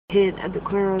hid at the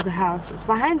corner of the house. It's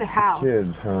behind the house.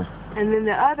 Kids, huh? And then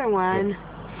the other one,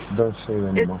 don't say that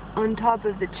it's anymore. on top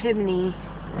of the chimney,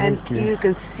 and you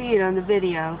can see it on the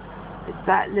video. It's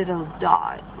that little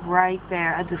dot right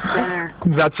there at the center.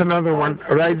 That's another one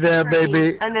right there,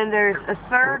 baby. And then there's a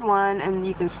third one, and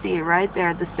you can see it right there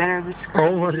at the center of the screen.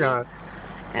 Oh my God.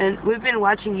 And we've been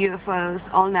watching UFOs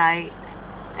all night,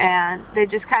 and they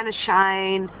just kind of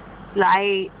shine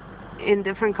light in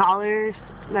different colors,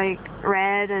 like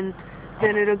red, and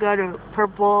then it'll go to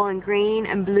purple and green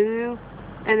and blue,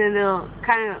 and then they'll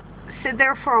kind of sit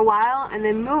there for a while and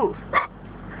then move.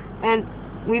 And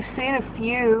we've seen a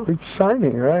few. It's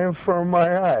shining right in front of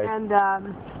my eye. And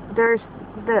there's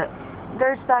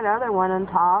that other one on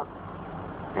top,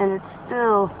 and it's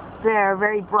still there,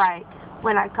 very bright.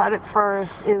 When I caught it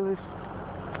first, it was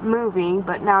moving,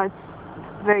 but now it's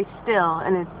very still,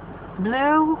 and it's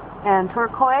blue and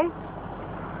turquoise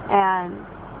and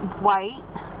white.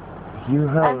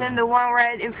 And then the one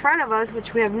right in front of us,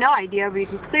 which we have no idea, but you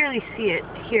can clearly see it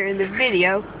here in the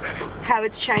video, how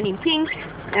it's shining pink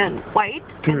and white,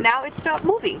 and now it stopped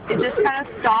moving. It just kind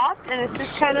of stopped, and it's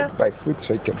just kind of... By foot,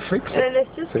 so I can fix it. And it's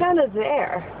just kind of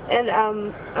there. And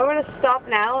I'm going to stop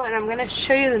now, and I'm going to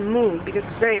show you the moon, because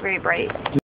it's very, very bright.